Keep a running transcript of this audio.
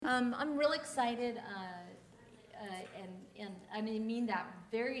I'm real excited, and I mean that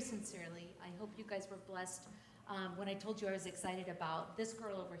very sincerely. I hope you guys were blessed when I told you I was excited about this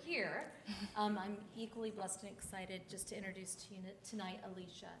girl over here. I'm equally blessed and excited just to introduce to you tonight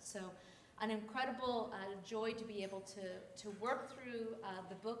Alicia. So an incredible joy to be able to work through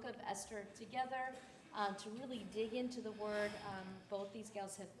the book of Esther together, to really dig into the word. Both these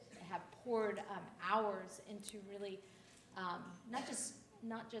gals have poured hours into really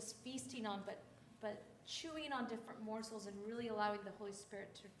not just feasting on, but chewing on different morsels and really allowing the Holy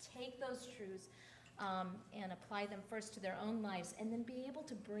Spirit to take those truths and apply them first to their own lives, and then be able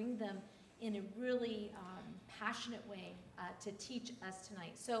to bring them in a really passionate way to teach us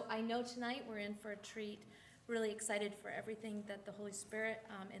tonight. So I know tonight we're in for a treat. Really excited for everything that the Holy Spirit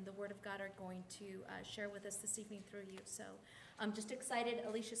and the Word of God are going to share with us this evening through you. So I'm just excited,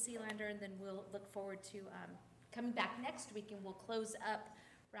 Alicia Sealander, and then we'll look forward to coming back next week, and we'll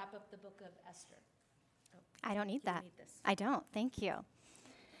wrap up the book of Esther. I don't need that. Need this? I don't. Thank you.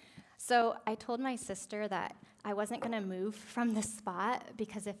 So I told my sister that I wasn't going to move from the spot,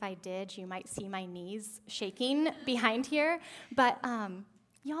 because if I did, you might see my knees shaking behind here. But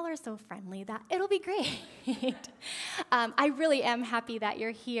y'all are so friendly that it'll be great. I really am happy that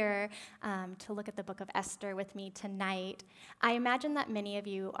you're here to look at the book of Esther with me tonight. I imagine that many of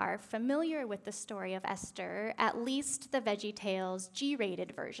you are familiar with the story of Esther, at least the VeggieTales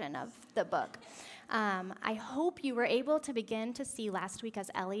G-rated version of the book. I hope you were able to begin to see last week,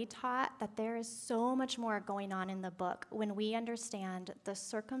 as Ellie taught, that there is so much more going on in the book when we understand the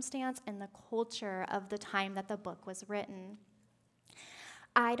circumstance and the culture of the time that the book was written.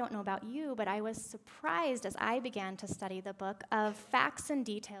 I don't know about you, but I was surprised as I began to study the book of facts and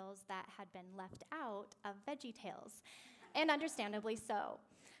details that had been left out of VeggieTales, and understandably so.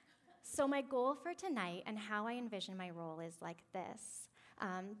 So my goal for tonight and how I envision my role is like this.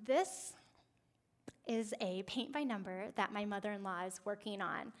 This is a paint by number that my mother-in-law is working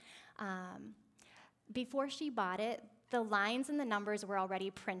on. Before she bought it, the lines and the numbers were already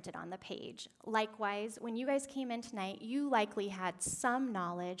printed on the page. Likewise, when you guys came in tonight, you likely had some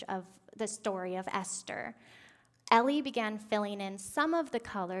knowledge of the story of Esther. Ellie began filling in some of the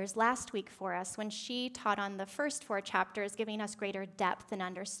colors last week for us when she taught on the first 4 chapters, giving us greater depth and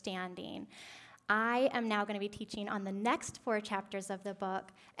understanding. I am now going to be teaching on the next 4 chapters of the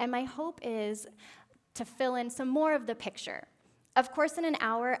book, and my hope is to fill in some more of the picture. Of course, in an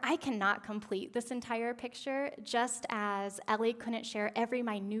hour, I cannot complete this entire picture, just as Ellie couldn't share every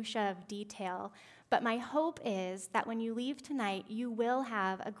minutia of detail. But my hope is that when you leave tonight, you will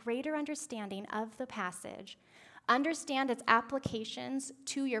have a greater understanding of the passage, understand its applications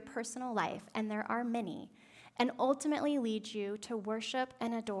to your personal life, and there are many, and ultimately lead you to worship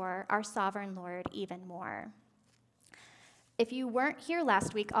and adore our sovereign Lord even more. If you weren't here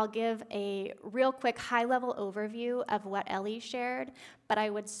last week, I'll give a real quick high-level overview of what Ellie shared, but I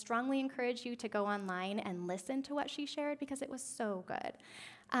would strongly encourage you to go online and listen to what she shared, because it was so good.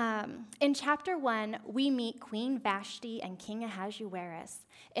 In chapter 1, we meet Queen Vashti and King Ahasuerus.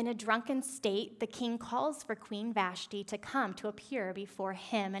 In a drunken state, the king calls for Queen Vashti to come to appear before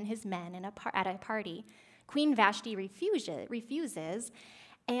him and his men at a party. Queen Vashti refuses,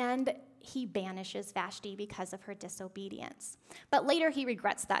 and he banishes Vashti because of her disobedience. But later he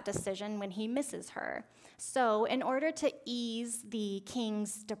regrets that decision when he misses her. So in order to ease the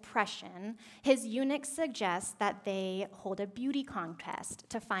king's depression, his eunuch suggests that they hold a beauty contest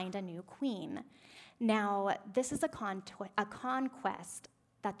to find a new queen. Now, this is a conquest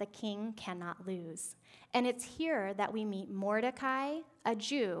that the king cannot lose. And it's here that we meet Mordecai, a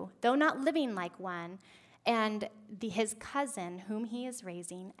Jew, though not living like one, and his cousin, whom he is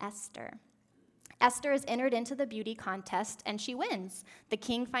raising, Esther. Esther is entered into the beauty contest, and she wins. The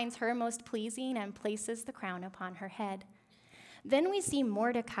king finds her most pleasing and places the crown upon her head. Then we see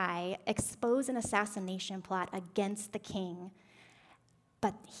Mordecai expose an assassination plot against the king,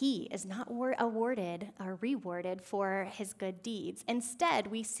 but he is not awarded or rewarded for his good deeds. Instead,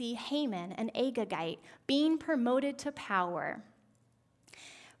 we see Haman, an Agagite, being promoted to power.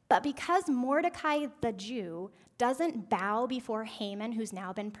 But because Mordecai the Jew doesn't bow before Haman, who's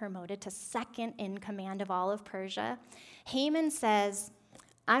now been promoted to second in command of all of Persia, Haman says,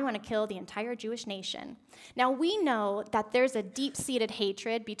 I want to kill the entire Jewish nation. Now, we know that there's a deep-seated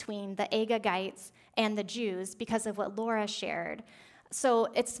hatred between the Agagites and the Jews because of what Laura shared. So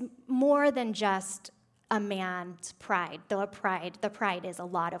it's more than just a man's pride, though the pride is a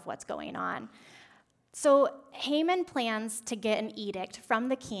lot of what's going on. So Haman plans to get an edict from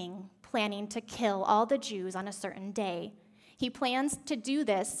the king, planning to kill all the Jews on a certain day. He plans to do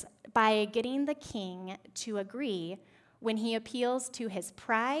this by getting the king to agree when he appeals to his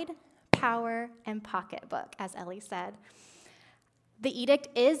pride, power, and pocketbook, as Ellie said. The edict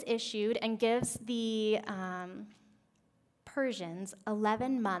is issued and gives the Persians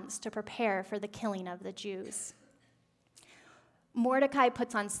 11 months to prepare for the killing of the Jews. Mordecai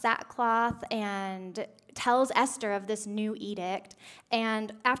puts on sackcloth and tells Esther of this new edict.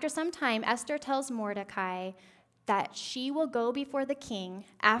 And after some time, Esther tells Mordecai that she will go before the king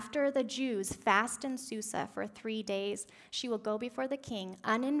after the Jews fast in Susa for 3 days. She will go before the king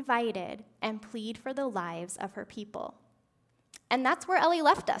uninvited and plead for the lives of her people. And that's where Ellie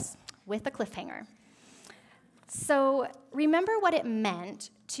left us, with a cliffhanger. So remember what it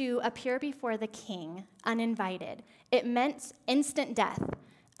meant to appear before the king uninvited. It meant instant death,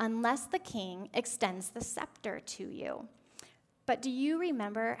 unless the king extends the scepter to you. But do you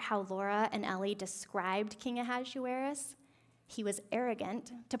remember how Laura and Ellie described King Ahasuerus? He was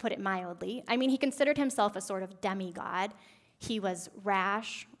arrogant, to put it mildly. I mean, he considered himself a sort of demigod. He was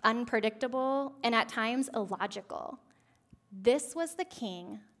rash, unpredictable, and at times illogical. This was the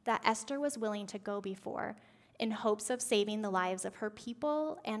king that Esther was willing to go before in hopes of saving the lives of her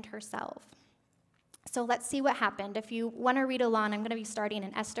people and herself. So let's see what happened. If you want to read along, I'm going to be starting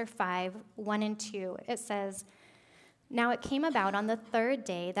in Esther 5, 1 and 2. It says, "Now it came about on the 3rd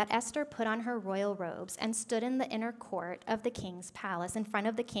day that Esther put on her royal robes and stood in the inner court of the king's palace in front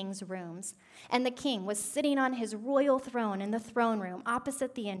of the king's rooms. And the king was sitting on his royal throne in the throne room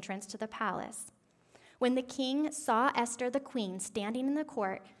opposite the entrance to the palace. When the king saw Esther the queen standing in the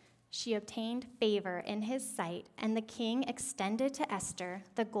court, she obtained favor in his sight, and the king extended to Esther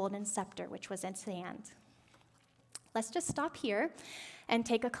the golden scepter which was in his hand." Let's just stop here and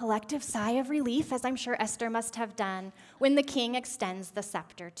take a collective sigh of relief, as I'm sure Esther must have done, when the king extends the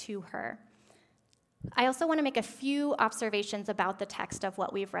scepter to her. I also want to make a few observations about the text of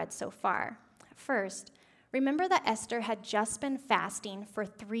what we've read so far. First, remember that Esther had just been fasting for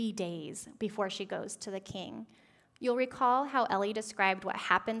 3 days before she goes to the king. You'll recall how Ellie described what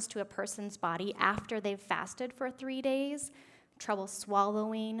happens to a person's body after they've fasted for 3 days: trouble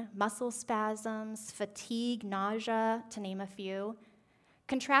swallowing, muscle spasms, fatigue, nausea, to name a few.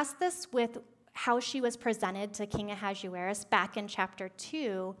 Contrast this with how she was presented to King Ahasuerus back in chapter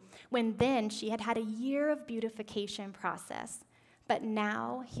 2, when then she had had a year of beautification process. But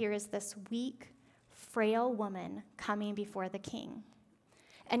now here is this weak, frail woman coming before the king.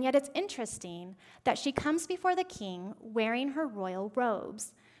 And yet it's interesting that she comes before the king wearing her royal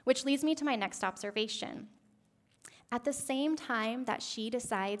robes, which leads me to my next observation. At the same time that she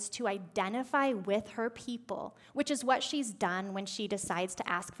decides to identify with her people, which is what she's done when she decides to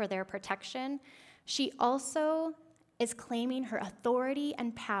ask for their protection, she also is claiming her authority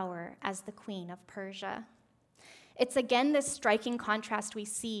and power as the queen of Persia. It's again this striking contrast we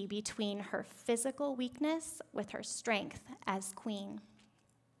see between her physical weakness with her strength as queen.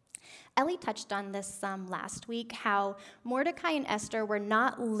 Ellie touched on this some last week, how Mordecai and Esther were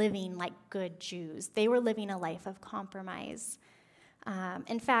not living like good Jews. They were living a life of compromise.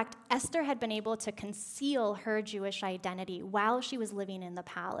 In fact, Esther had been able to conceal her Jewish identity while she was living in the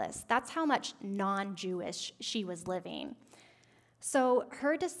palace. That's how much non-Jewish she was living. So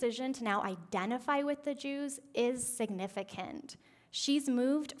her decision to now identify with the Jews is significant. She's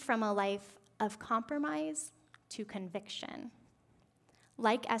moved from a life of compromise to conviction.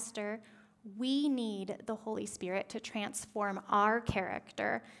 Like Esther, we need the Holy Spirit to transform our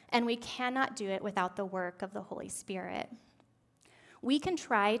character, and we cannot do it without the work of the Holy Spirit. We can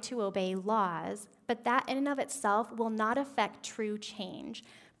try to obey laws, but that in and of itself will not affect true change,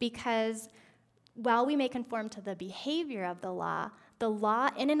 because while we may conform to the behavior of the law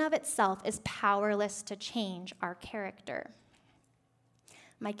in and of itself is powerless to change our character.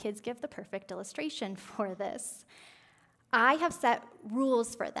 My kids give the perfect illustration for this. I have set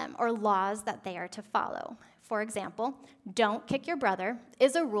rules for them, or laws that they are to follow. For example, don't kick your brother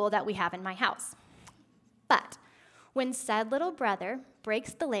is a rule that we have in my house. But when said little brother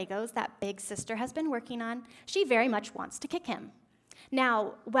breaks the Legos that big sister has been working on, she very much wants to kick him.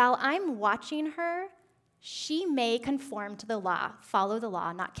 Now, while I'm watching her, she may conform to the law, follow the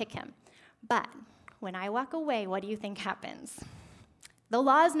law, not kick him. But when I walk away, what do you think happens? The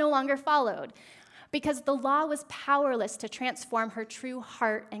law is no longer followed, because the law was powerless to transform her true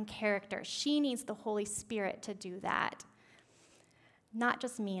heart and character. She needs the Holy Spirit to do that, not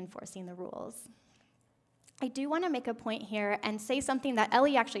just me enforcing the rules. I do want to make a point here and say something that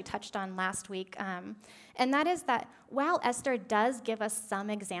Ellie actually touched on last week, and that is that while Esther does give us some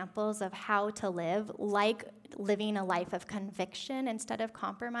examples of how to live, like living a life of conviction instead of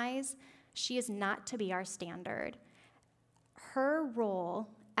compromise, she is not to be our standard. Her role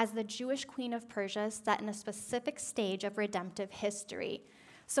as the Jewish queen of Persia set in a specific stage of redemptive history.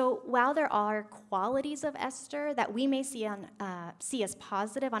 So while there are qualities of Esther that we may see as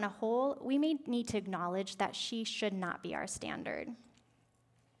positive on a whole, we may need to acknowledge that she should not be our standard.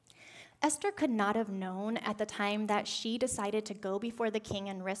 Esther could not have known at the time that she decided to go before the king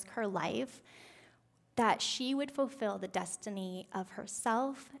and risk her life that she would fulfill the destiny of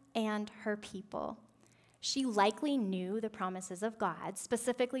herself and her people. She likely knew the promises of God,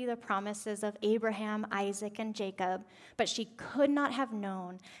 specifically the promises of Abraham, Isaac, and Jacob, but she could not have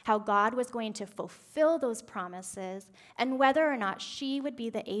known how God was going to fulfill those promises and whether or not she would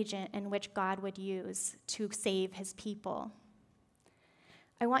be the agent in which God would use to save his people.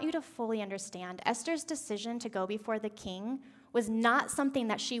 I want you to fully understand, Esther's decision to go before the king was not something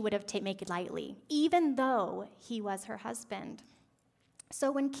that she would have taken lightly, even though he was her husband.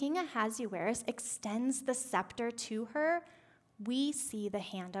 So when King Ahasuerus extends the scepter to her, we see the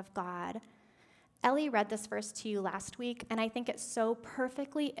hand of God. Ellie read this verse to you last week, and I think it so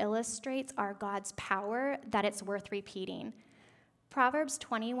perfectly illustrates our God's power that it's worth repeating. Proverbs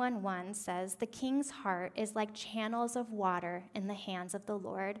 21:1 says, "The king's heart is like channels of water in the hands of the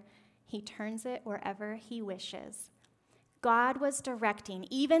Lord. He turns it wherever he wishes." God was directing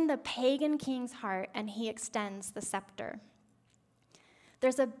even the pagan king's heart, and he extends the scepter.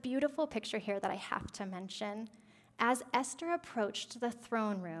 There's a beautiful picture here that I have to mention. As Esther approached the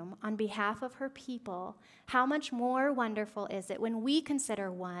throne room on behalf of her people, how much more wonderful is it when we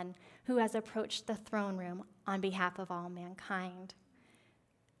consider one who has approached the throne room on behalf of all mankind?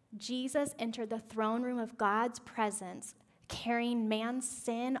 Jesus entered the throne room of God's presence, carrying man's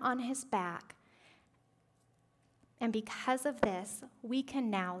sin on his back. And because of this, we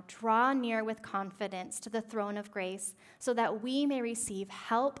can now draw near with confidence to the throne of grace so that we may receive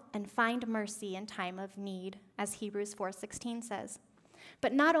help and find mercy in time of need, as Hebrews 4:16 says.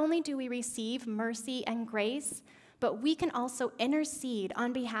 But not only do we receive mercy and grace, but we can also intercede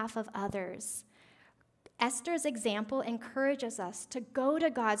on behalf of others. Esther's example encourages us to go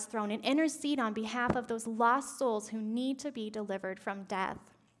to God's throne and intercede on behalf of those lost souls who need to be delivered from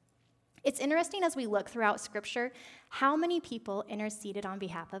death. It's interesting as we look throughout Scripture how many people interceded on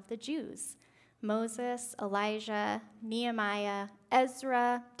behalf of the Jews. Moses, Elijah, Nehemiah,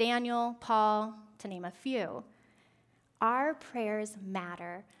 Ezra, Daniel, Paul, to name a few. Our prayers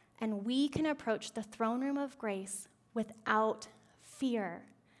matter, and we can approach the throne room of grace without fear.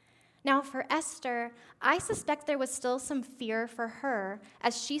 Now, for Esther, I suspect there was still some fear for her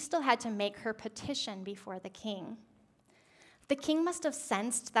as she still had to make her petition before the king. The king must have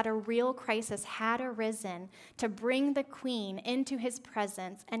sensed that a real crisis had arisen to bring the queen into his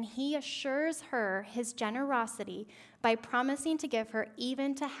presence, and he assures her his generosity by promising to give her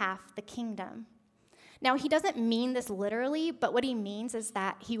even to half the kingdom. Now, he doesn't mean this literally, but what he means is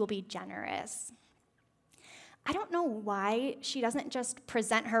that he will be generous. I don't know why she doesn't just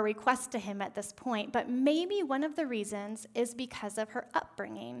present her request to him at this point, but maybe one of the reasons is because of her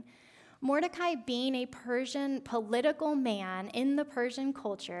upbringing. Mordecai, being a Persian political man in the Persian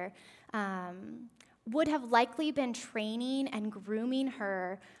culture, would have likely been training and grooming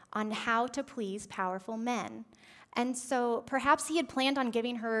her on how to please powerful men. And so perhaps he had planned on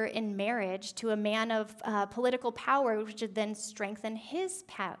giving her in marriage to a man of political power, which would then strengthen his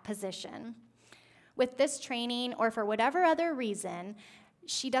position. With this training, or for whatever other reason,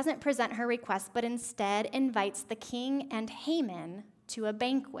 she doesn't present her request, but instead invites the king and Haman to a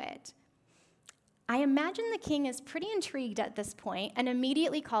banquet. I imagine the king is pretty intrigued at this point and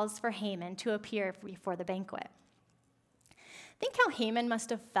immediately calls for Haman to appear before the banquet. Think how Haman must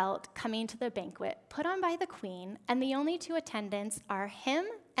have felt coming to the banquet put on by the queen, and the only two attendants are him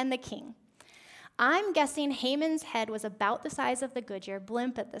and the king. I'm guessing Haman's head was about the size of the Goodyear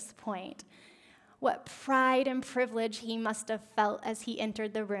blimp at this point. What pride and privilege he must have felt as he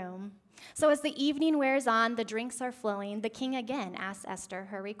entered the room. So as the evening wears on, the drinks are flowing, the king again asks Esther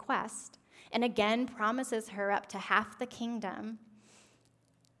her request, and again promises her up to half the kingdom.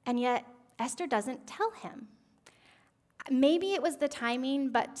 And yet, Esther doesn't tell him. Maybe it was the timing,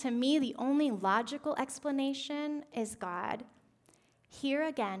 but to me, the only logical explanation is God. Here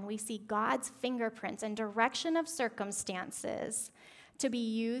again, we see God's fingerprints and direction of circumstances to be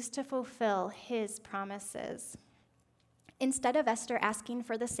used to fulfill his promises. Instead of Esther asking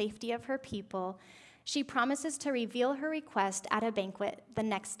for the safety of her people, she promises to reveal her request at a banquet the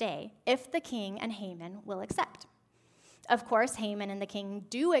next day, if the king and Haman will accept. Of course, Haman and the king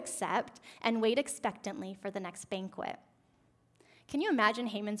do accept and wait expectantly for the next banquet. Can you imagine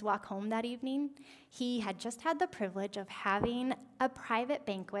Haman's walk home that evening? He had just had the privilege of having a private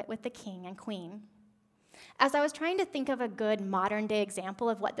banquet with the king and queen. As I was trying to think of a good modern-day example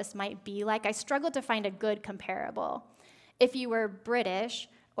of what this might be like, I struggled to find a good comparable. If you were British,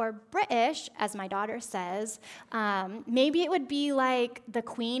 or British, as my daughter says, maybe it would be like the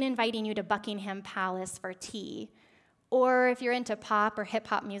Queen inviting you to Buckingham Palace for tea. Or if you're into pop or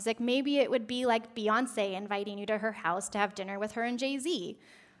hip-hop music, maybe it would be like Beyonce inviting you to her house to have dinner with her and Jay-Z.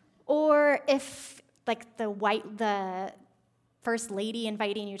 Or if like the First Lady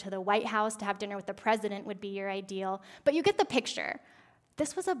inviting you to the White House to have dinner with the president would be your ideal. But you get the picture.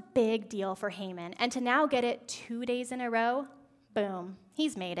 This was a big deal for Haman, and to now get it 2 days in a row, boom,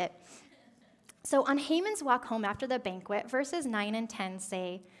 he's made it. So on Haman's walk home after the banquet, verses 9 and 10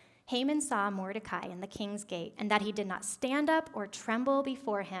 say, Haman saw Mordecai in the king's gate, and that he did not stand up or tremble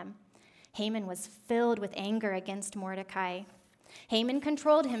before him. Haman was filled with anger against Mordecai. Haman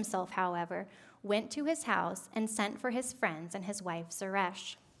controlled himself, however, went to his house, and sent for his friends and his wife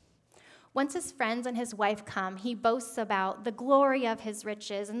Zeresh. Once his friends and his wife come, he boasts about the glory of his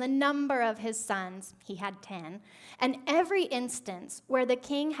riches and the number of his sons. He had 10. And every instance where the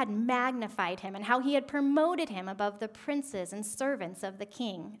king had magnified him and how he had promoted him above the princes and servants of the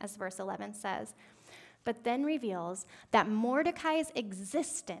king, as verse 11 says. But then reveals that Mordecai's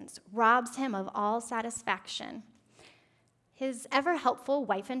existence robs him of all satisfaction. His ever-helpful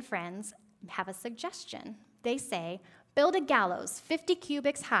wife and friends have a suggestion. They say, build a gallows 50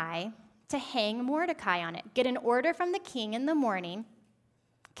 cubits high to hang Mordecai on it. Get an order from the king in the morning,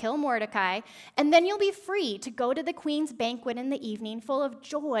 kill Mordecai, and then you'll be free to go to the queen's banquet in the evening full of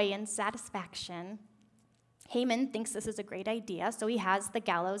joy and satisfaction. Haman thinks this is a great idea, so he has the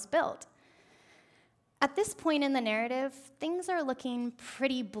gallows built. At this point in the narrative, things are looking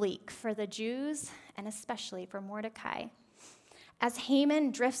pretty bleak for the Jews, and especially for Mordecai. As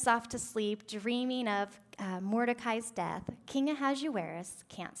Haman drifts off to sleep, dreaming of Mordecai's death, King Ahasuerus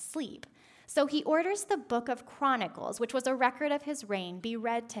can't sleep. So he orders the Book of Chronicles, which was a record of his reign, be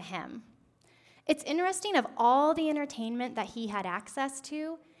read to him. It's interesting, of all the entertainment that he had access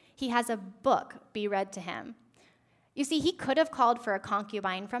to, he has a book be read to him. You see, he could have called for a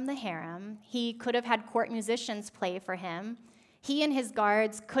concubine from the harem. He could have had court musicians play for him. He and his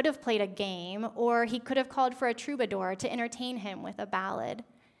guards could have played a game, or he could have called for a troubadour to entertain him with a ballad.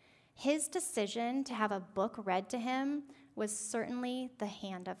 His decision to have a book read to him was certainly the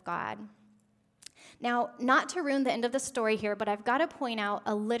hand of God. Now, not to ruin the end of the story here, but I've got to point out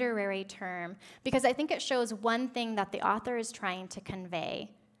a literary term because I think it shows one thing that the author is trying to convey.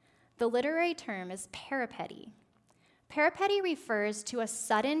 The literary term is peripety. Peripety refers to a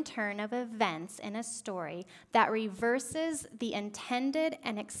sudden turn of events in a story that reverses the intended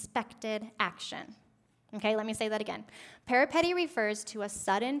and expected action. Okay, let me say that again. Peripety refers to a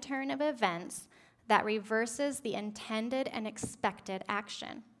sudden turn of events that reverses the intended and expected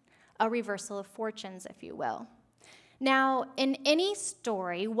action. A reversal of fortunes, if you will. Now, in any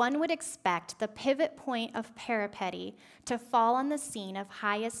story, one would expect the pivot point of peripety to fall on the scene of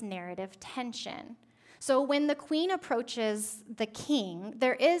highest narrative tension. So when the queen approaches the king,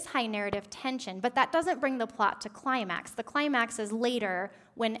 there is high narrative tension, but that doesn't bring the plot to climax. The climax is later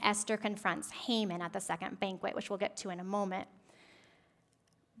when Esther confronts Haman at the second banquet, which we'll get to in a moment.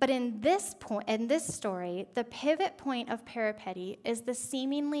 But in this story, the pivot point of peripety is the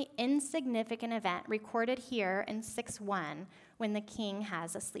seemingly insignificant event recorded here in 6:1 when the king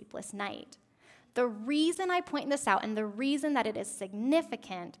has a sleepless night. The reason I point this out and the reason that it is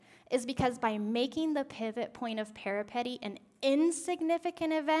significant is because by making the pivot point of peripety an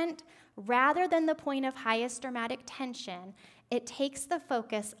insignificant event rather than the point of highest dramatic tension, it takes the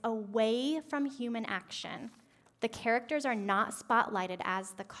focus away from human action. The characters are not spotlighted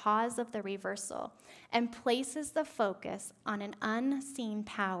as the cause of the reversal and places the focus on an unseen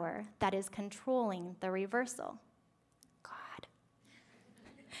power that is controlling the reversal. God.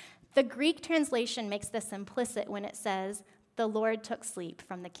 The Greek translation makes this implicit when it says, "The Lord took sleep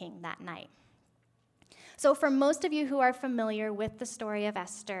from the king that night." So for most of you who are familiar with the story of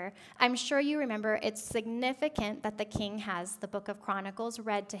Esther, I'm sure you remember it's significant that the king has the Book of Chronicles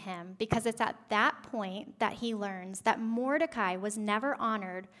read to him because it's at that point that he learns that Mordecai was never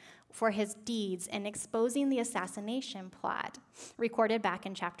honored for his deeds in exposing the assassination plot, recorded back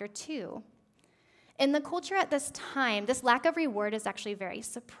in chapter 2. In the culture at this time, this lack of reward is actually very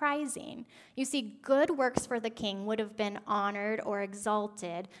surprising. You see, good works for the king would have been honored or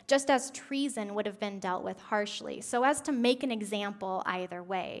exalted, just as treason would have been dealt with harshly, so as to make an example either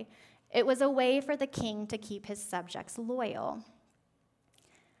way. It was a way for the king to keep his subjects loyal.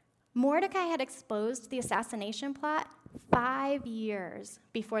 Mordecai had exposed the assassination plot 5 years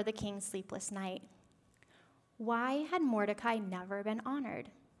before the king's sleepless night. Why had Mordecai never been honored?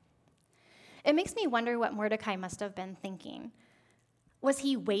 It makes me wonder what Mordecai must have been thinking. Was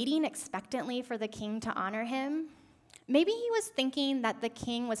he waiting expectantly for the king to honor him? Maybe he was thinking that the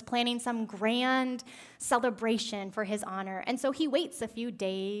king was planning some grand celebration for his honor, and so he waits a few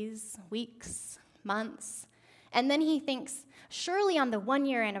days, weeks, months, and then he thinks, surely on the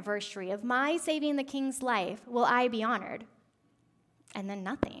 1-year anniversary of my saving the king's life will I be honored. And then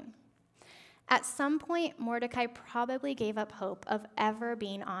nothing. At some point, Mordecai probably gave up hope of ever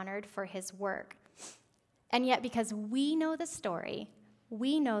being honored for his work. And yet, because we know the story,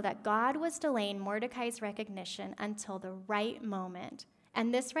 we know that God was delaying Mordecai's recognition until the right moment.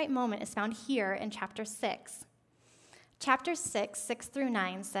 And this right moment is found here in chapter 6. Chapter 6, 6 through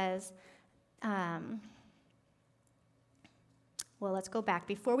 9 says, well, let's go back.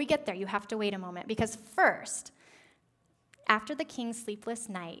 Before we get there, you have to wait a moment, because first, after the king's sleepless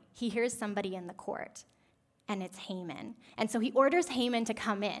night, he hears somebody in the court, and it's Haman. And so he orders Haman to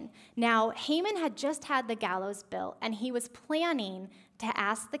come in. Now, Haman had just had the gallows built, and he was planning to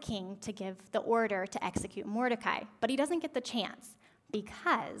ask the king to give the order to execute Mordecai, but he doesn't get the chance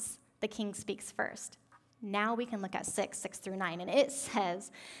because the king speaks first. Now we can look at 6 through 9, and it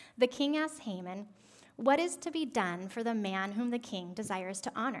says, the king asks Haman, what is to be done for the man whom the king desires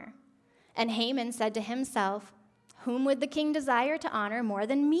to honor? And Haman said to himself, whom would the king desire to honor more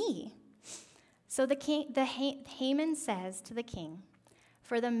than me? So Haman says to the king,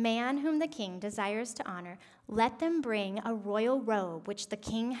 for the man whom the king desires to honor, let them bring a royal robe which the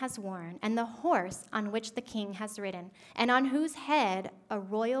king has worn, and the horse on which the king has ridden, and on whose head a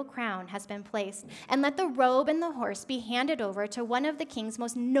royal crown has been placed. And let the robe and the horse be handed over to one of the king's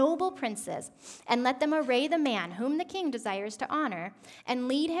most noble princes, and let them array the man whom the king desires to honor, and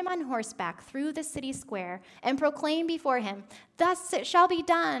lead him on horseback through the city square, and proclaim before him, thus it shall be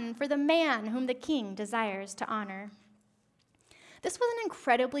done for the man whom the king desires to honor. This was an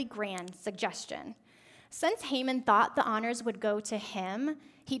incredibly grand suggestion. Since Haman thought the honors would go to him,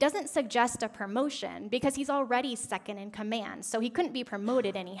 he doesn't suggest a promotion because he's already second in command, so he couldn't be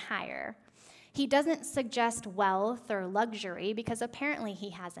promoted any higher. He doesn't suggest wealth or luxury because apparently he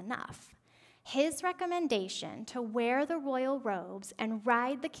has enough. His recommendation to wear the royal robes and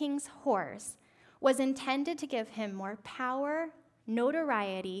ride the king's horse was intended to give him more power,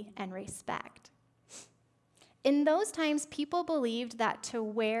 notoriety, and respect. In those times, people believed that to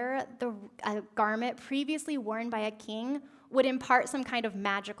wear a garment previously worn by a king would impart some kind of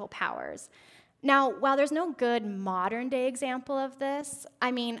magical powers. Now, while there's no good modern-day example of this,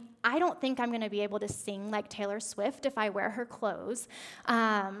 I don't think I'm going to be able to sing like Taylor Swift if I wear her clothes.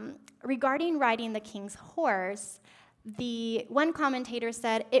 Regarding riding the king's horse, the one commentator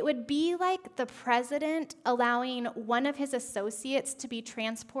said it would be like the president allowing one of his associates to be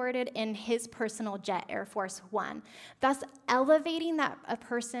transported in his personal jet, Air Force One, thus elevating a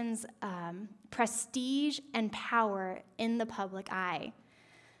person's prestige and power in the public eye.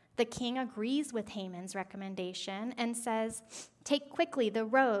 The king agrees with Haman's recommendation and says, take quickly the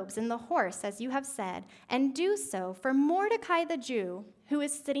robes and the horse, as you have said, and do so for Mordecai the Jew, who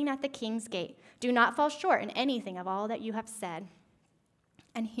is sitting at the king's gate. Do not fall short in anything of all that you have said.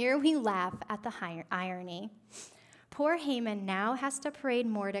 And here we laugh at the irony. Poor Haman now has to parade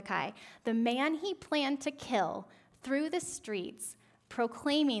Mordecai, the man he planned to kill, through the streets,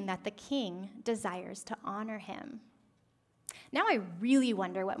 proclaiming that the king desires to honor him. Now I really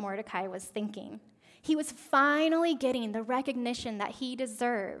wonder what Mordecai was thinking. He was finally getting the recognition that he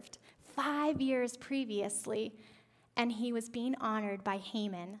deserved 5 years previously, and he was being honored by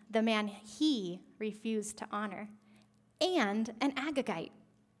Haman, the man he refused to honor, and an Agagite.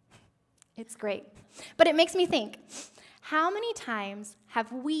 It's great. But it makes me think, how many times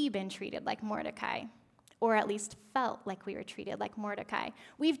have we been treated like Mordecai? Or at least felt like we were treated like Mordecai.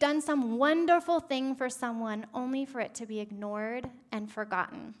 We've done some wonderful thing for someone only for it to be ignored and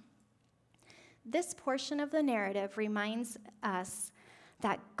forgotten. This portion of the narrative reminds us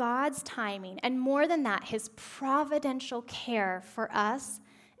that God's timing, and more than that, his providential care for us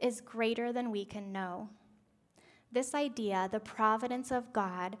is greater than we can know. This idea, the providence of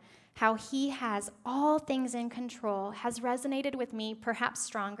God, how he has all things in control, has resonated with me perhaps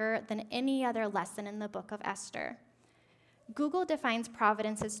stronger than any other lesson in the book of Esther. Google defines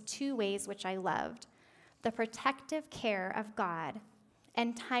providence as 2 ways which I loved: the protective care of God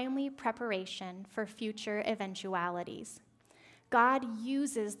and timely preparation for future eventualities. God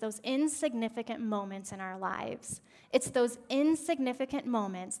uses those insignificant moments in our lives. It's those insignificant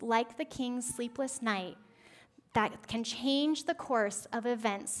moments, like the king's sleepless night, that can change the course of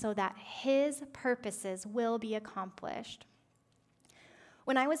events so that his purposes will be accomplished.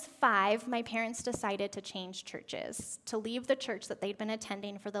 When I was 5, my parents decided to change churches, to leave the church that they'd been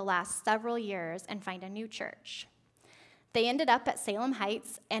attending for the last several years and find a new church. They ended up at Salem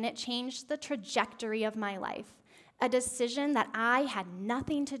Heights, and it changed the trajectory of my life. A decision that I had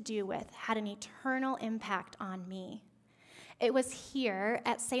nothing to do with had an eternal impact on me. It was here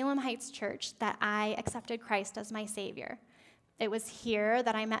at Salem Heights Church that I accepted Christ as my Savior. It was here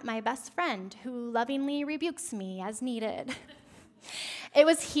that I met my best friend, who lovingly rebukes me as needed. It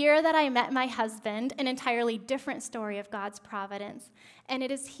was here that I met my husband, an entirely different story of God's providence. And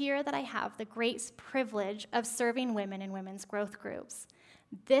it is here that I have the great privilege of serving women in women's growth groups.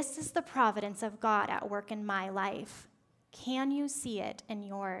 This is the providence of God at work in my life. Can you see it in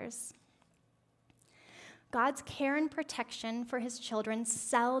yours? God's care and protection for his children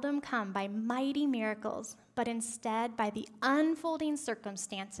seldom come by mighty miracles, but instead by the unfolding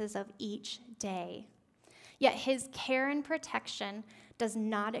circumstances of each day. Yet his care and protection does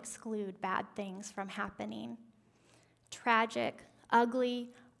not exclude bad things from happening. Tragic,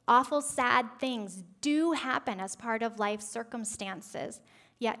 ugly, awful, sad things do happen as part of life's circumstances,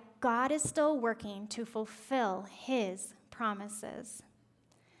 yet God is still working to fulfill his promises.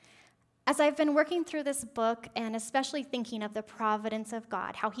 As I've been working through this book, and especially thinking of the providence of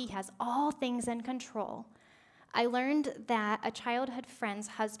God, how he has all things in control, I learned that a childhood friend's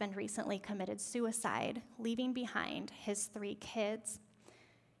husband recently committed suicide, leaving behind his 3 kids.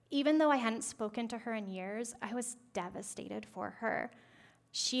 Even though I hadn't spoken to her in years, I was devastated for her.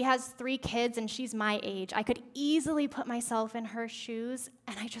 She has 3 kids, and she's my age. I could easily put myself in her shoes,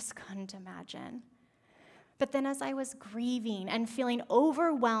 and I just couldn't imagine. But then as I was grieving and feeling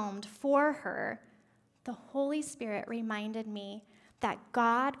overwhelmed for her, the Holy Spirit reminded me that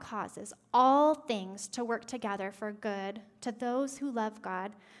God causes all things to work together for good to those who love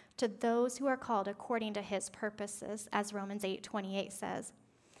God, to those who are called according to his purposes, as Romans 8:28 says.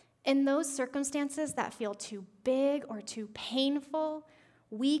 In those circumstances that feel too big or too painful,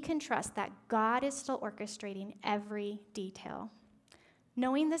 we can trust that God is still orchestrating every detail.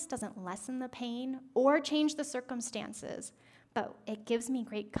 Knowing this doesn't lessen the pain or change the circumstances, but it gives me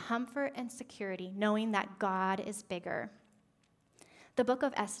great comfort and security knowing that God is bigger. The book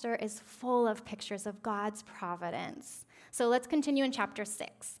of Esther is full of pictures of God's providence. So let's continue in chapter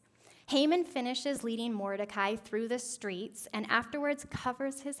 6. Haman finishes leading Mordecai through the streets and afterwards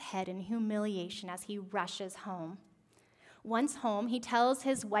covers his head in humiliation as he rushes home. Once home, he tells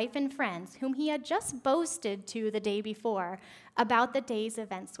his wife and friends, whom he had just boasted to the day before, about the day's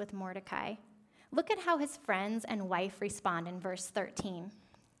events with Mordecai. Look at how his friends and wife respond in verse 13.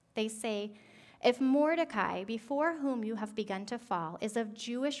 They say, "If Mordecai, before whom you have begun to fall, is of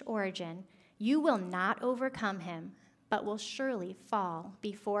Jewish origin, you will not overcome him, but will surely fall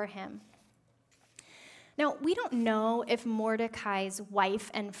before him." Now, we don't know if Haman's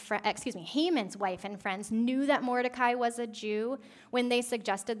wife and friends knew that Mordecai was a Jew when they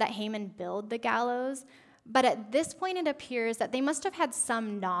suggested that Haman build the gallows, but at this point it appears that they must have had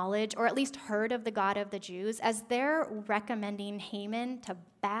some knowledge or at least heard of the God of the Jews, as they're recommending Haman to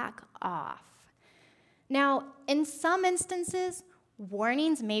back off. Now, in some instances,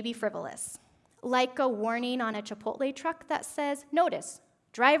 warnings may be frivolous, like a warning on a Chipotle truck that says, "Notice,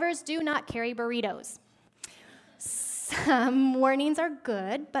 drivers do not carry burritos." Some warnings are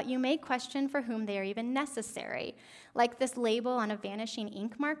good, but you may question for whom they are even necessary, like this label on a vanishing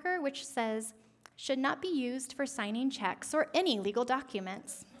ink marker, which says, "Should not be used for signing checks or any legal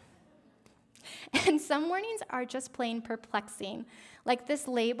documents." And some warnings are just plain perplexing, like this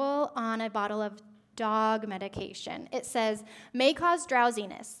label on a bottle of dog medication. It says, "May cause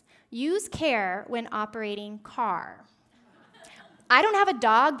drowsiness. Use care when operating car." I don't have a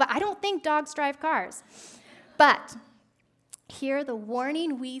dog, but I don't think dogs drive cars. But here, the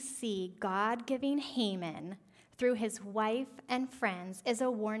warning we see God giving Haman through his wife and friends is a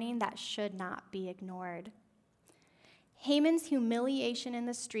warning that should not be ignored. Haman's humiliation in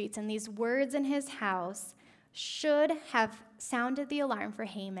the streets and these words in his house should have sounded the alarm for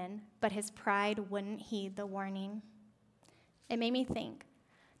Haman, but his pride wouldn't heed the warning. It made me think,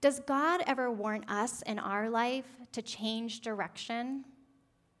 does God ever warn us in our life to change direction?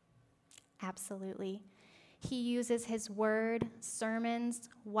 Absolutely. He uses his word, sermons,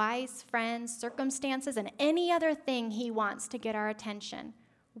 wise friends, circumstances, and any other thing he wants to get our attention.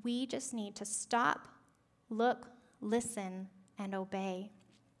 We just need to stop, look, listen, and obey.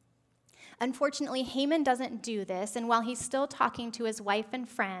 Unfortunately, Haman doesn't do this, and while he's still talking to his wife and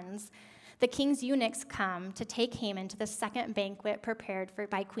friends, the king's eunuchs come to take Haman to the second banquet prepared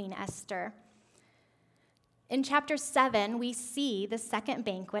by Queen Esther. In chapter 7, we see the second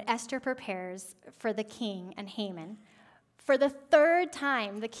banquet Esther prepares for the king and Haman. For the third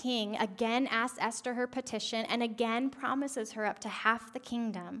time, the king again asks Esther her petition and again promises her up to half the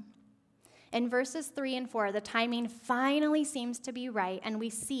kingdom. In verses 3 and 4, the timing finally seems to be right, and we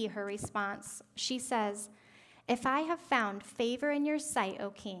see her response. She says, "If I have found favor in your sight,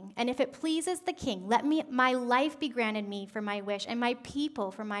 O king, and if it pleases the king, let my life be granted me for my wish, and my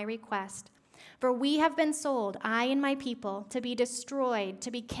people for my request. For we have been sold, I and my people, to be destroyed,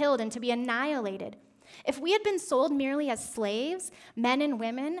 to be killed, and to be annihilated. If we had been sold merely as slaves, men and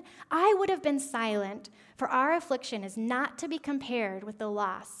women, I would have been silent, for our affliction is not to be compared with the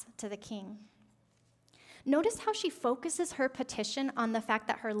loss to the king." Notice how she focuses her petition on the fact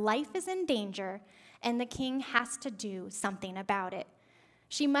that her life is in danger and the king has to do something about it.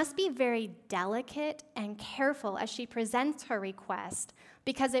 She must be very delicate and careful as she presents her request,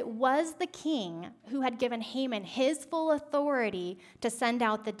 because it was the king who had given Haman his full authority to send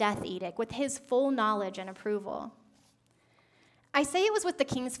out the death edict with his full knowledge and approval. I say it was with the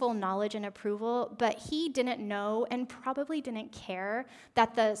king's full knowledge and approval, but he didn't know and probably didn't care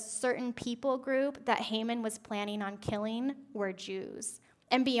that the certain people group that Haman was planning on killing were Jews.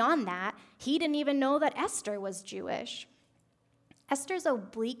 And beyond that, he didn't even know that Esther was Jewish. Esther's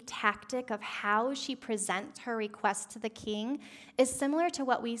oblique tactic of how she presents her request to the king is similar to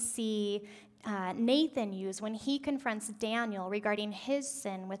what we see Nathan use when he confronts Daniel regarding his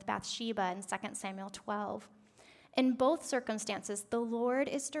sin with Bathsheba in 2 Samuel 12. In both circumstances, the Lord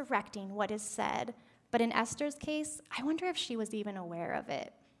is directing what is said, but in Esther's case, I wonder if she was even aware of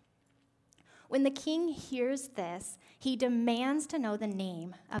it. When the king hears this, he demands to know the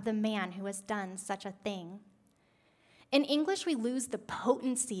name of the man who has done such a thing. In English, we lose the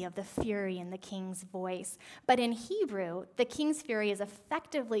potency of the fury in the king's voice, but in Hebrew, the king's fury is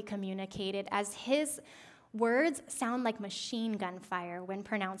effectively communicated as his words sound like machine gun fire when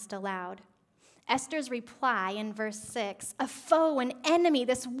pronounced aloud. Esther's reply in verse 6, "A foe, an enemy,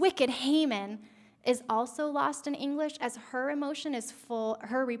 this wicked Haman," is also lost in English as her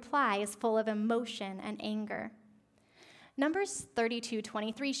reply is full of emotion and anger. Numbers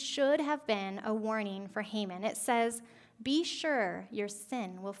 32:23 should have been a warning for Haman. It says, "Be sure your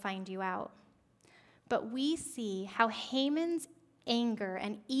sin will find you out." But we see how Haman's anger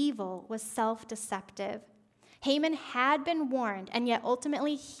and evil was self-deceptive. Haman had been warned, and yet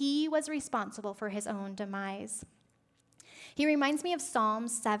ultimately he was responsible for his own demise. He reminds me of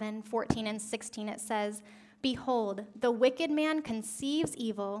Psalms 7:14 and 16. It says, "Behold, the wicked man conceives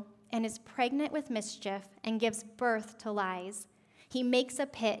evil and is pregnant with mischief and gives birth to lies. He makes a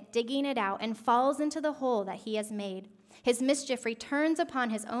pit, digging it out, and falls into the hole that he has made. His mischief returns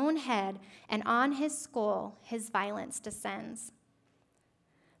upon his own head, and on his skull his violence descends."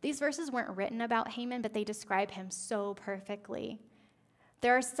 These verses weren't written about Haman, but they describe him so perfectly.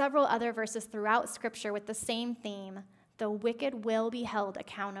 There are several other verses throughout Scripture with the same theme: the wicked will be held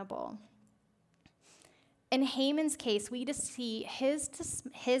accountable. In Haman's case, we just see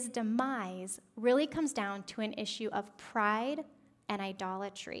his demise really comes down to an issue of pride and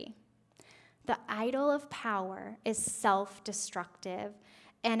idolatry. The idol of power is self-destructive,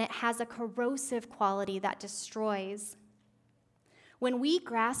 and it has a corrosive quality that destroys. When we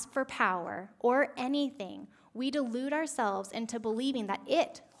grasp for power or anything, we delude ourselves into believing that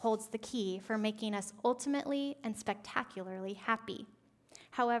it holds the key for making us ultimately and spectacularly happy.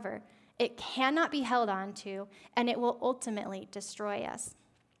 However, it cannot be held on to, and it will ultimately destroy us.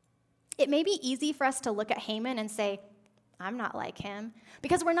 It may be easy for us to look at Haman and say, "I'm not like him,"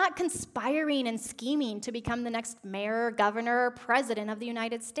 because we're not conspiring and scheming to become the next mayor, governor, or president of the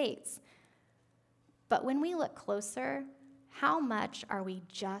United States. But when we look closer, how much are we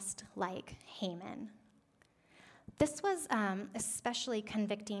just like Haman? This was especially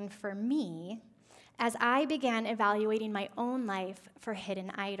convicting for me as I began evaluating my own life for hidden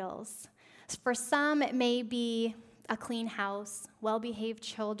idols. For some, it may be a clean house, well-behaved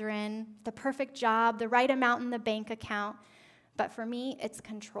children, the perfect job, the right amount in the bank account. But for me, it's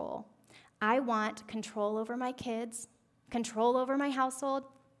control. I want control over my kids, control over my household,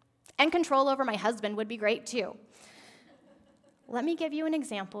 and control over my husband would be great too. Let me give you an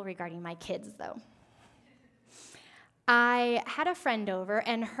example regarding my kids, though. I had a friend over,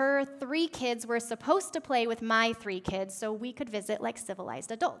 and her 3 kids were supposed to play with my 3 kids so we could visit like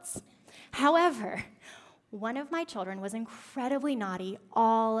civilized adults. However, one of my children was incredibly naughty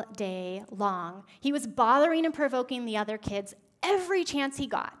all day long. He was bothering and provoking the other kids every chance he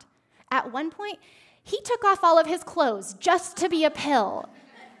got. At one point, he took off all of his clothes just to be a pill.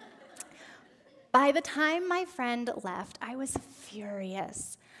 By the time my friend left, I was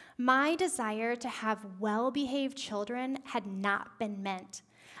furious. My desire to have well-behaved children had not been met.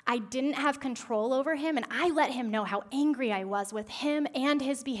 I didn't have control over him, and I let him know how angry I was with him and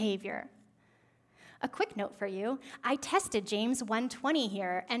his behavior. A quick note for you, I tested James 1:20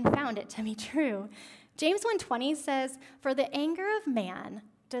 here and found it to be true. James 1:20 says, "For the anger of man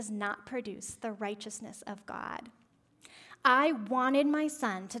does not produce the righteousness of God." I wanted my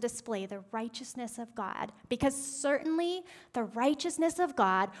son to display the righteousness of God because certainly the righteousness of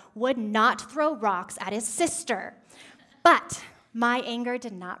God would not throw rocks at his sister. But my anger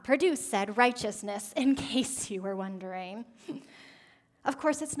did not produce said righteousness, in case you were wondering. Of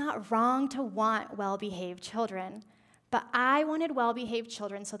course, it's not wrong to want well-behaved children, but I wanted well-behaved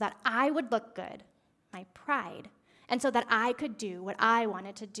children so that I would look good, my pride, and so that I could do what I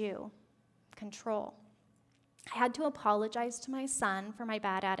wanted to do, control. I had to apologize to my son for my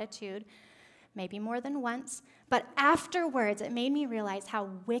bad attitude, maybe more than once, but afterwards it made me realize how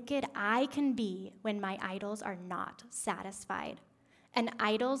wicked I can be when my idols are not satisfied. And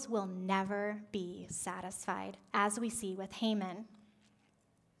idols will never be satisfied, as we see with Haman.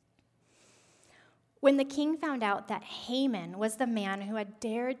 When the king found out that Haman was the man who had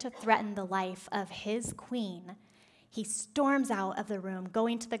dared to threaten the life of his queen, he storms out of the room,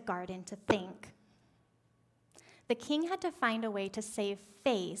 going to the garden to think. The king had to find a way to save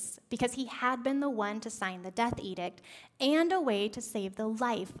face because he had been the one to sign the death edict, and a way to save the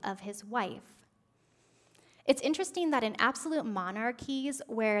life of his wife. It's interesting that in absolute monarchies,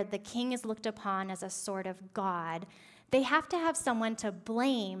 where the king is looked upon as a sort of god, they have to have someone to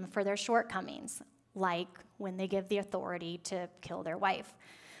blame for their shortcomings, like when they give the authority to kill their wife.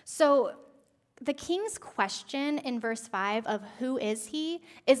 So the king's question in verse 5 of who is he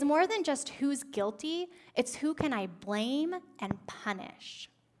is more than just who's guilty, it's who can I blame and punish.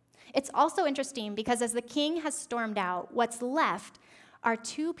 It's also interesting because as the king has stormed out, what's left are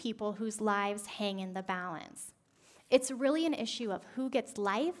two people whose lives hang in the balance. It's really an issue of who gets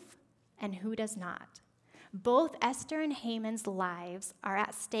life and who does not. Both Esther and Haman's lives are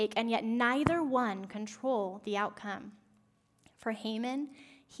at stake, and yet neither one control the outcome. For Haman,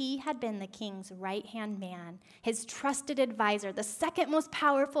 he had been the king's right-hand man, his trusted advisor, the second most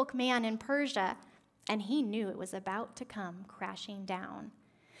powerful man in Persia, and he knew it was about to come crashing down.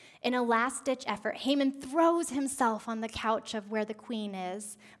 In a last-ditch effort, Haman throws himself on the couch of where the queen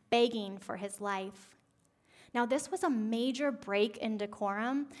is, begging for his life. Now, this was a major break in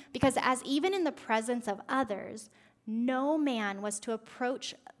decorum because as even in the presence of others, no man was to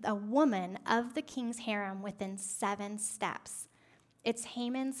approach a woman of the king's harem within 7 steps. It's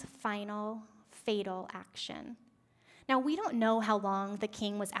Haman's final, fatal action. Now, we don't know how long the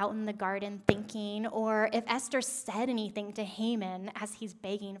king was out in the garden thinking, or if Esther said anything to Haman as he's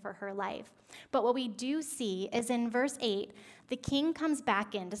begging for her life. But what we do see is in verse 8, the king comes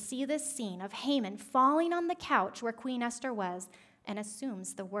back in to see this scene of Haman falling on the couch where Queen Esther was and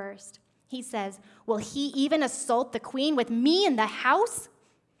assumes the worst. He says, "Will he even assault the queen with me in the house?"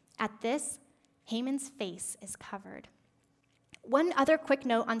 At this, Haman's face is covered. One other quick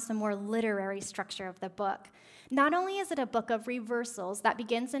note on some more literary structure of the book. Not only is it a book of reversals that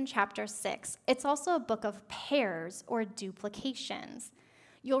begins in chapter 6, it's also a book of pairs or duplications.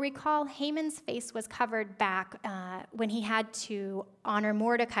 You'll recall Haman's face was covered back when he had to honor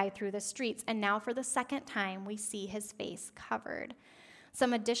Mordecai through the streets, and now for the second time we see his face covered.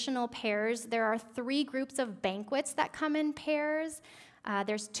 Some additional pairs, there are 3 groups of banquets that come in pairs.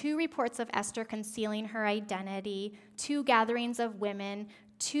 There's 2 reports of Esther concealing her identity, 2 gatherings of women,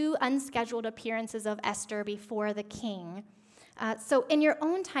 2 unscheduled appearances of Esther before the king. So in your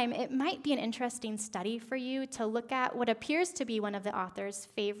own time, it might be an interesting study for you to look at what appears to be one of the author's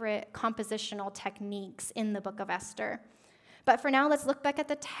favorite compositional techniques in the book of Esther. But for now, let's look back at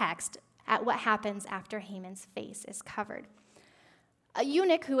the text at what happens after Haman's face is covered. A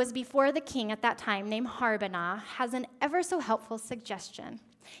eunuch who was before the king at that time, named Harbonah, has an ever so helpful suggestion.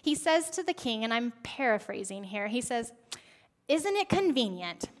 He says to the king, and I'm paraphrasing here, he says, "Isn't it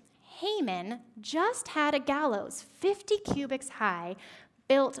convenient? Haman just had a gallows 50 cubits high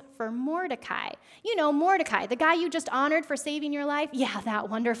built for Mordecai. You know, Mordecai, the guy you just honored for saving your life? Yeah, that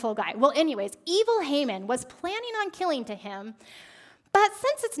wonderful guy. Well, anyways, evil Haman was planning on killing to him, but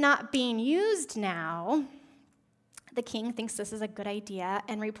since it's not being used now," the king thinks this is a good idea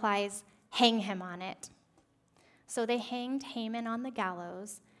and replies, "Hang him on it." So they hanged Haman on the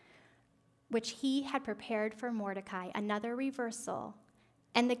gallows, which he had prepared for Mordecai, another reversal,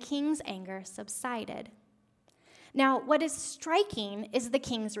 and the king's anger subsided. Now, what is striking is the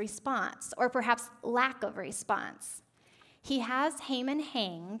king's response, or perhaps lack of response. He has Haman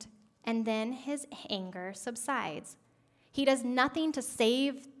hanged, and then his anger subsides. He does nothing to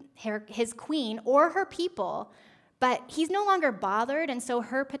save his queen or her people, But he's no longer bothered, and so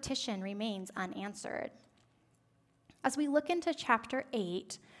her petition remains unanswered. As we look into chapter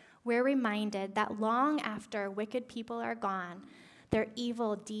 8, we're reminded that long after wicked people are gone, their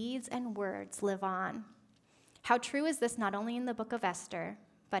evil deeds and words live on. How true is this not only in the book of Esther,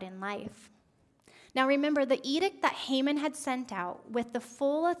 but in life? Now remember, the edict that Haman had sent out with the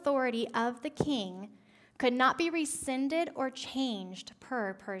full authority of the king could not be rescinded or changed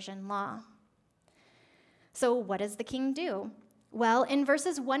per Persian law. So what does the king do? Well, in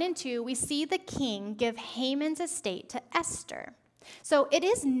verses 1 and 2, we see the king give Haman's estate to Esther. So it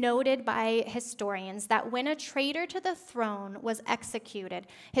is noted by historians that when a traitor to the throne was executed,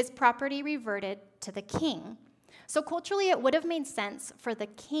 his property reverted to the king. So culturally, it would have made sense for the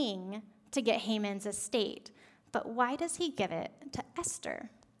king to get Haman's estate. But why does he give it to Esther?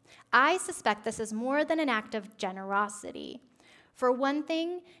 I suspect this is more than an act of generosity. For one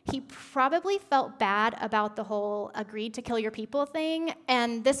thing, he probably felt bad about the whole agreed to kill your people thing,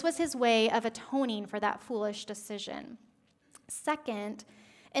 and this was his way of atoning for that foolish decision. Second,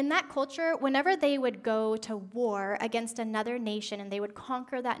 in that culture, whenever they would go to war against another nation and they would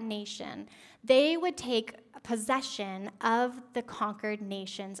conquer that nation, they would take possession of the conquered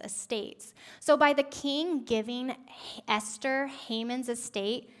nation's estates. So by the king giving Esther Haman's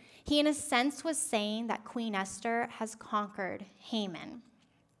estate, he in a sense was saying that Queen Esther has conquered Haman.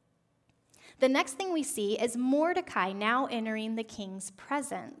 The next thing we see is Mordecai now entering the king's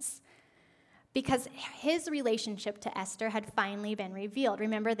presence, because his relationship to Esther had finally been revealed.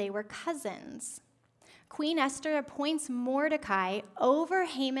 Remember, they were cousins. Queen Esther appoints Mordecai over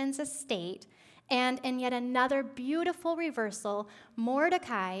Haman's estate, and in yet another beautiful reversal,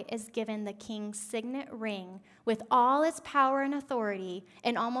 Mordecai is given the king's signet ring with all its power and authority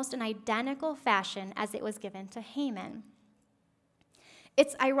in almost an identical fashion as it was given to Haman.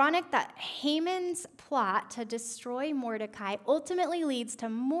 It's ironic that Haman's plot to destroy Mordecai ultimately leads to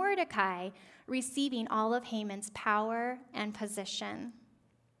Mordecai receiving all of Haman's power and position.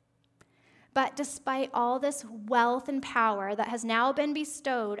 But despite all this wealth and power that has now been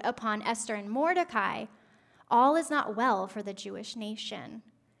bestowed upon Esther and Mordecai, all is not well for the Jewish nation.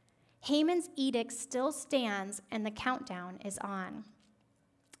 Haman's edict still stands and the countdown is on.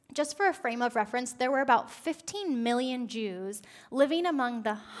 Just for a frame of reference, there were about 15 million Jews living among the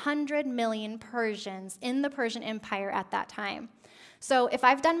 100 million Persians in the Persian Empire at that time. So if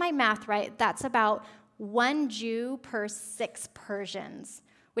I've done my math right, that's about 1 Jew per 6 Persians,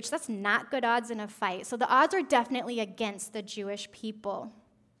 which that's not good odds in a fight. So the odds are definitely against the Jewish people.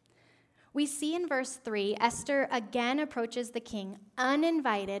 We see in verse 3, Esther again approaches the king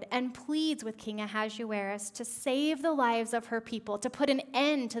uninvited and pleads with King Ahasuerus to save the lives of her people, to put an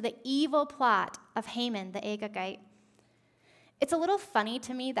end to the evil plot of Haman the Agagite. It's a little funny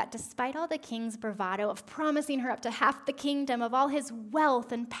to me that despite all the king's bravado of promising her up to half the kingdom, of all his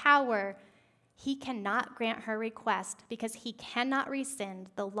wealth and power, he cannot grant her request because he cannot rescind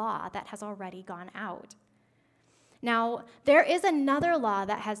the law that has already gone out. Now, there is another law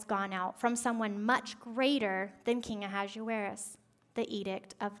that has gone out from someone much greater than King Ahasuerus, the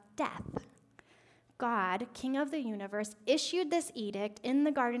Edict of Death. God, King of the universe, issued this edict in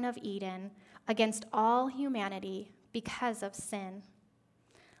the Garden of Eden against all humanity because of sin.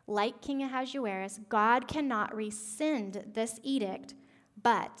 Like King Ahasuerus, God cannot rescind this edict,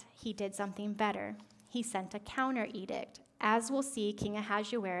 but he did something better. He sent a counter edict, as we'll see King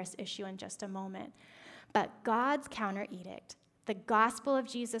Ahasuerus issue in just a moment. But God's counter edict, the gospel of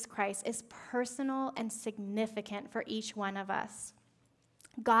Jesus Christ, is personal and significant for each one of us.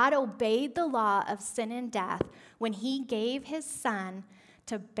 God obeyed the law of sin and death when he gave his son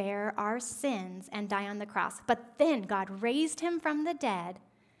to bear our sins and die on the cross. But then God raised him from the dead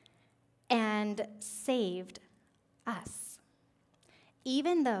and saved us.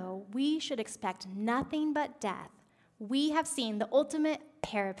 Even though we should expect nothing but death, we have seen the ultimate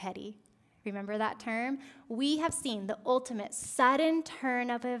peripety. Remember that term? We have seen the ultimate sudden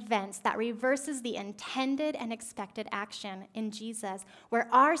turn of events that reverses the intended and expected action in Jesus, where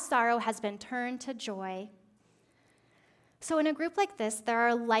our sorrow has been turned to joy. So in a group like this, there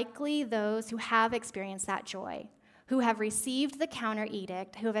are likely those who have experienced that joy, who have received the counter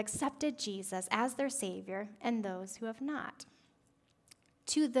edict, who have accepted Jesus as their Savior, and those who have not.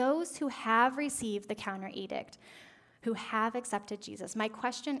 To those who have received the counter edict, who have accepted Jesus, my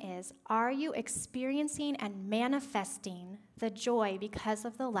question is, are you experiencing and manifesting the joy because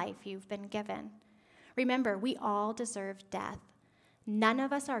of the life you've been given? Remember, we all deserve death. None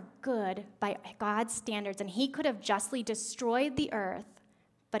of us are good by God's standards, and he could have justly destroyed the earth,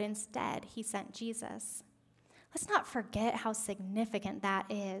 but instead he sent Jesus. Let's not forget how significant that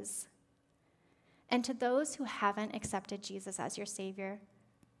is. And to those who haven't accepted Jesus as your Savior,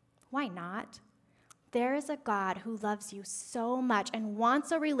 why not? There is a God who loves you so much and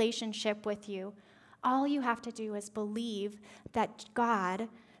wants a relationship with you. All you have to do is believe that God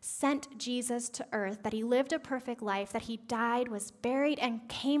sent Jesus to earth, that he lived a perfect life, that he died, was buried, and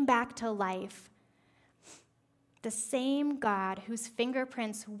came back to life. The same God whose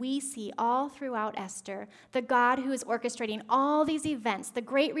fingerprints we see all throughout Esther, the God who is orchestrating all these events, the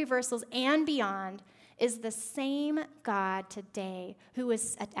great reversals and beyond, is the same God today who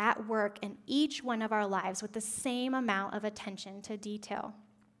is at work in each one of our lives with the same amount of attention to detail.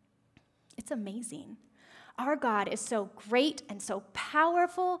 It's amazing. Our God is so great and so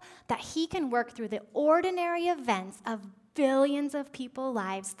powerful that he can work through the ordinary events of billions of people's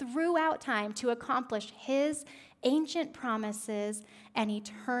lives throughout time to accomplish his ancient promises and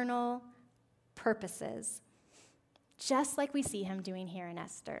eternal purposes, just like we see him doing here in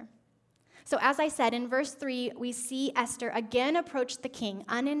Esther. So as I said, in verse 3, we see Esther again approach the king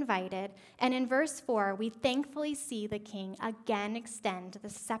uninvited, and in verse 4, we thankfully see the king again extend the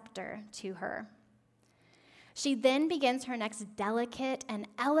scepter to her. She then begins her next delicate and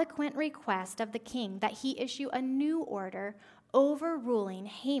eloquent request of the king that he issue a new order overruling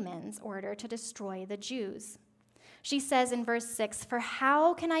Haman's order to destroy the Jews. She says in verse 6, "For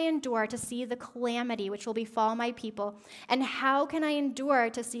how can I endure to see the calamity which will befall my people? And how can I endure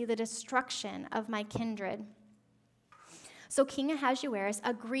to see the destruction of my kindred?" So King Ahasuerus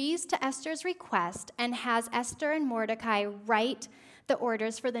agrees to Esther's request and has Esther and Mordecai write the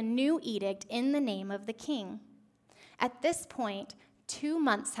orders for the new edict in the name of the king. At this point, 2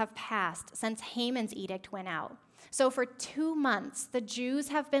 months have passed since Haman's edict went out. So for 2 months, the Jews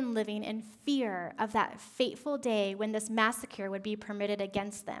have been living in fear of that fateful day when this massacre would be permitted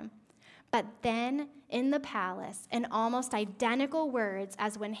against them. But then, in the palace, in almost identical words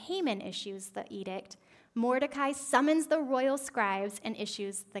as when Haman issues the edict, Mordecai summons the royal scribes and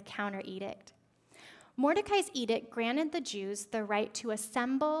issues the counter edict. Mordecai's edict granted the Jews the right to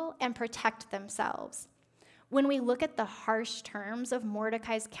assemble and protect themselves. When we look at the harsh terms of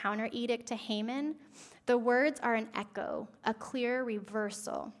Mordecai's counter edict to Haman, the words are an echo, a clear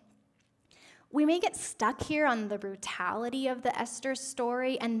reversal. We may get stuck here on the brutality of the Esther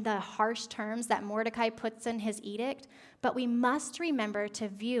story and the harsh terms that Mordecai puts in his edict, but we must remember to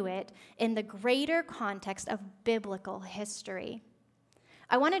view it in the greater context of biblical history.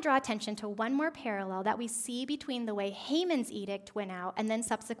 I want to draw attention to one more parallel that we see between the way Haman's edict went out and then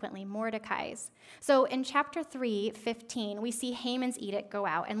subsequently Mordecai's. So in chapter 3:15, we see Haman's edict go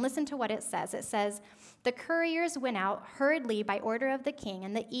out, and listen to what it says. It says, "The couriers went out hurriedly by order of the king,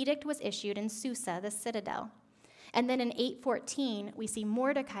 and the edict was issued in Susa, the citadel." And then in 8:14, we see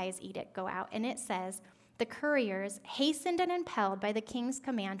Mordecai's edict go out, and it says, "The couriers, hastened and impelled by the king's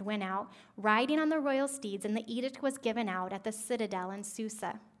command, went out, riding on the royal steeds, and the edict was given out at the citadel in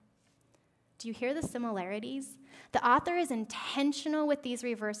Susa." Do you hear the similarities? The author is intentional with these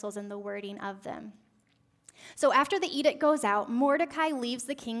reversals in the wording of them. So after the edict goes out, Mordecai leaves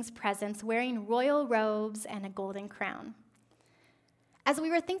the king's presence wearing royal robes and a golden crown. As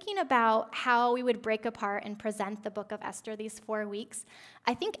we were thinking about how we would break apart and present the book of Esther these 4 weeks,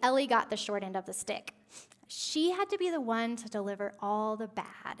 I think Ellie got the short end of the stick. She had to be the one to deliver all the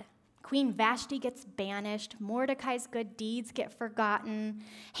bad. Queen Vashti gets banished, Mordecai's good deeds get forgotten,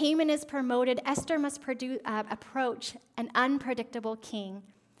 Haman is promoted, Esther must approach an unpredictable king.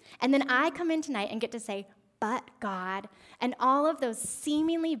 And then I come in tonight and get to say, "But God," and all of those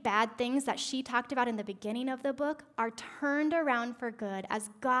seemingly bad things that she talked about in the beginning of the book are turned around for good as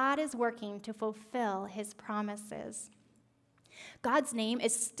God is working to fulfill his promises. God's name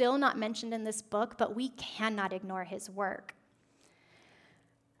is still not mentioned in this book, but we cannot ignore his work.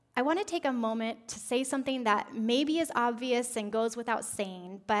 I want to take a moment to say something that maybe is obvious and goes without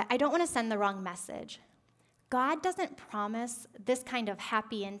saying, but I don't want to send the wrong message. God doesn't promise this kind of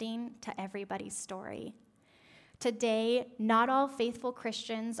happy ending to everybody's story. Today, not all faithful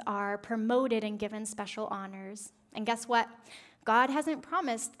Christians are promoted and given special honors. And guess what? God hasn't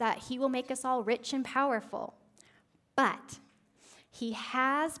promised that he will make us all rich and powerful. But he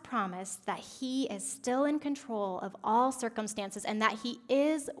has promised that he is still in control of all circumstances and that he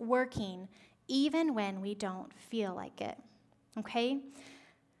is working even when we don't feel like it. Okay?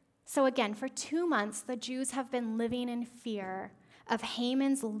 So again, for 2 months, the Jews have been living in fear of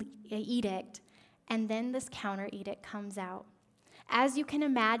Haman's edict, and then this counter edict comes out. As you can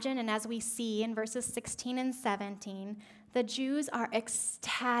imagine, and as we see in verses 16 and 17, the Jews are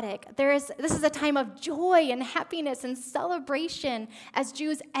ecstatic. This is a time of joy and happiness and celebration as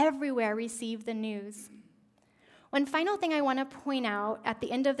Jews everywhere receive the news. One final thing I want to point out at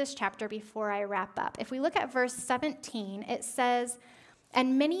the end of this chapter before I wrap up. If we look at verse 17, it says,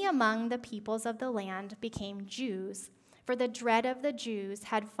 "And many among the peoples of the land became Jews, for the dread of the Jews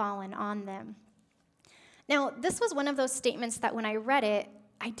had fallen on them." Now, this was one of those statements that when I read it,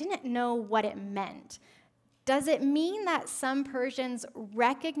 I didn't know what it meant. Does it mean that some Persians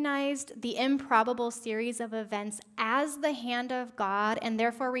recognized the improbable series of events as the hand of God and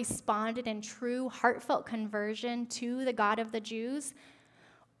therefore responded in true, heartfelt conversion to the God of the Jews?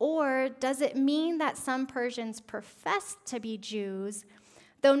 Or does it mean that some Persians professed to be Jews,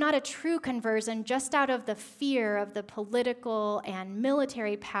 though not a true conversion, just out of the fear of the political and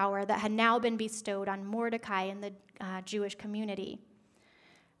military power that had now been bestowed on Mordecai and the Jewish community?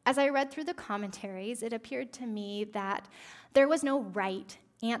 As I read through the commentaries, it appeared to me that there was no right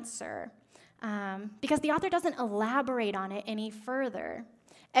answer because the author doesn't elaborate on it any further.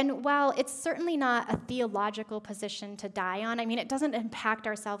 And while it's certainly not a theological position to die on, I mean, it doesn't impact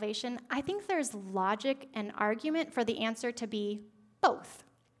our salvation, I think there's logic and argument for the answer to be both.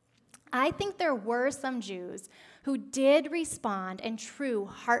 I think there were some Jews who did respond in true,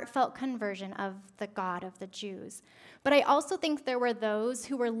 heartfelt conversion of the God of the Jews. But I also think there were those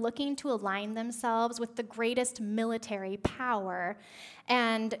who were looking to align themselves with the greatest military power.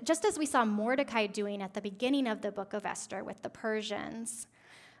 And just as we saw Mordecai doing at the beginning of the book of Esther with the Persians.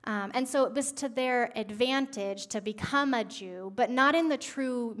 And so it was to their advantage to become a Jew, but not in the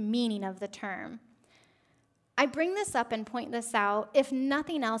true meaning of the term. I bring this up and point this out, if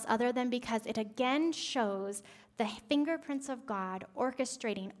nothing else, other than because it again shows the fingerprints of God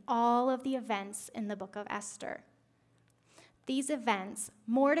orchestrating all of the events in the book of Esther. These events,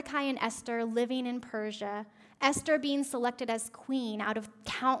 Mordecai and Esther living in Persia, Esther being selected as queen out of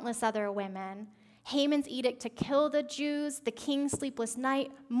countless other women, Haman's edict to kill the Jews, the king's sleepless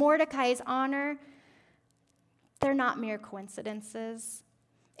night, Mordecai's honor, they're not mere coincidences.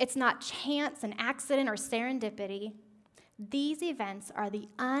 It's not chance, an accident, or serendipity. These events are the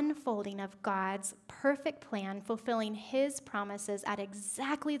unfolding of God's perfect plan, fulfilling his promises at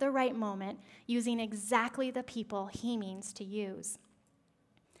exactly the right moment, using exactly the people he means to use.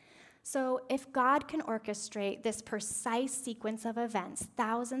 So if God can orchestrate this precise sequence of events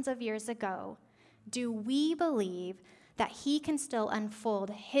thousands of years ago, do we believe that he can still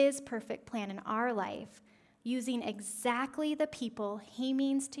unfold his perfect plan in our life, using exactly the people he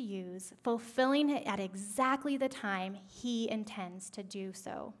means to use, fulfilling it at exactly the time he intends to do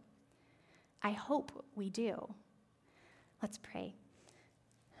so? I hope we do. Let's pray.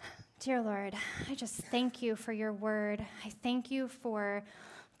 Dear Lord, I just thank you for your word. I thank you for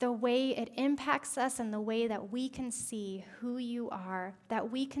the way it impacts us and the way that we can see who you are, that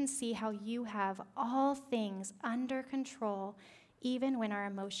we can see how you have all things under control, even when our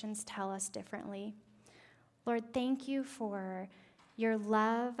emotions tell us differently. Lord, thank you for your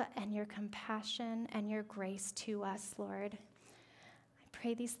love and your compassion and your grace to us, Lord. I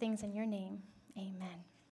pray these things in your name. Amen.